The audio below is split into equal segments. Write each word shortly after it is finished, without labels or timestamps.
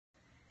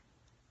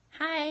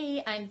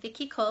Hi, I'm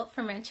Vicki Colt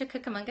from Rancho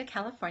Cucamonga,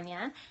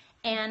 California,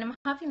 and I'm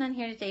hopping on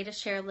here today to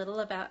share a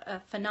little about a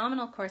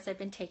phenomenal course I've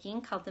been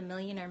taking called the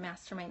Millionaire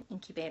Mastermind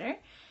Incubator.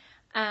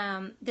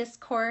 This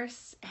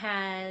course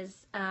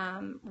has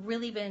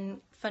really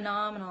been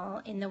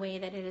phenomenal in the way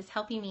that it is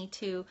helping me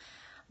to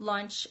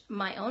launch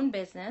my own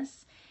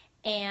business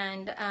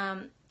and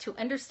to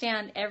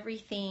understand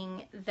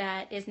everything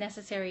that is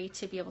necessary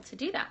to be able to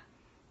do that.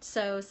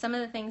 So some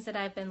of the things that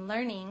I've been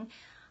learning,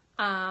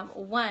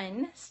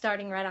 one,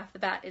 starting right off the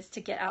bat, is to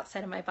get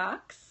outside of my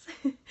box,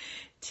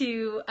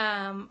 to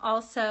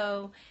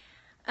also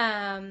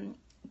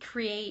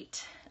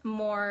create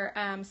more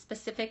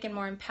specific and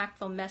more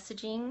impactful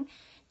messaging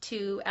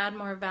to add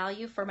more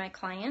value for my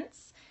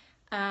clients.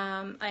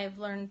 I've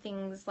learned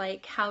things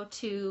like how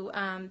to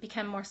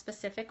become more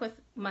specific with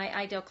my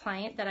ideal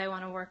client that I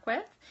want to work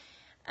with,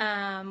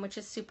 which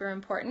is super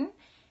important.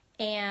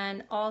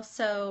 And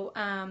also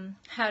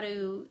how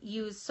to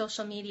use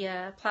social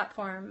media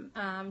platform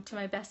to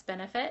my best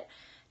benefit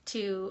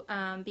to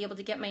be able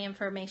to get my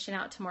information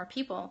out to more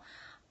people.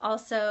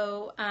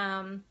 Also,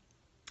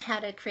 how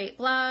to create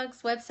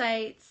blogs,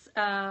 websites.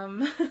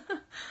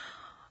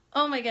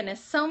 Oh my goodness,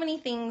 so many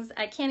things.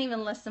 I can't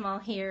even list them all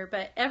here,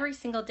 but every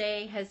single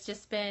day has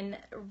just been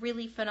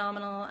really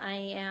phenomenal. I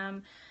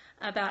am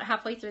about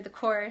halfway through the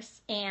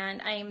course,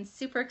 and I am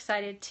super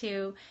excited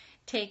to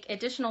take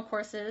additional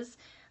courses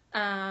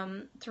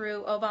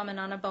through Obama and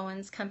Anna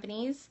Bowen's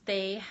companies.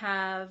 They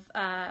have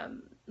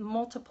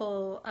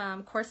multiple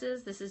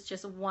courses. This is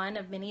just one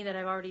of many that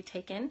I've already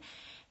taken,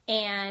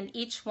 and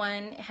each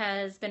one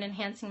has been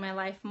enhancing my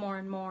life more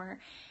and more.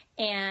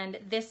 And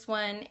this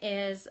one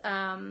is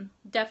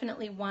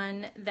definitely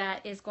one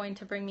that is going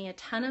to bring me a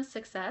ton of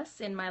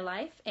success in my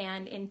life,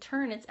 and in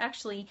turn it's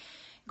actually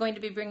going to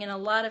be bringing a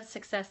lot of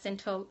success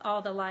into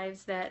all the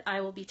lives that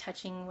I will be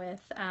touching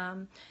with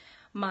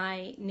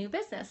my new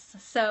business.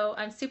 So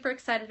I'm super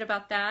excited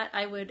about that.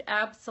 I would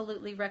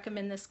absolutely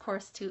recommend this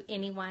course to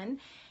anyone,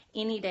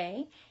 any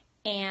day.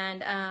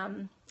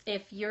 And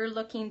if you're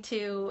looking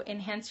to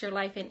enhance your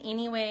life in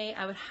any way,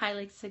 I would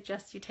highly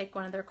suggest you take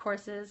one of their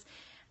courses.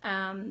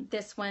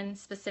 This one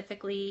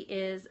specifically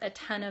is a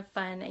ton of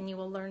fun, and you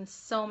will learn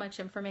so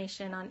much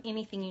information on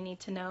anything you need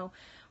to know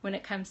when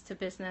it comes to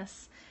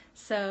business.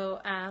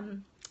 So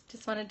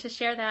just wanted to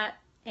share that,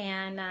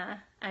 and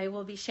I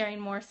will be sharing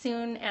more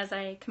soon as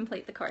I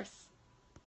complete the course.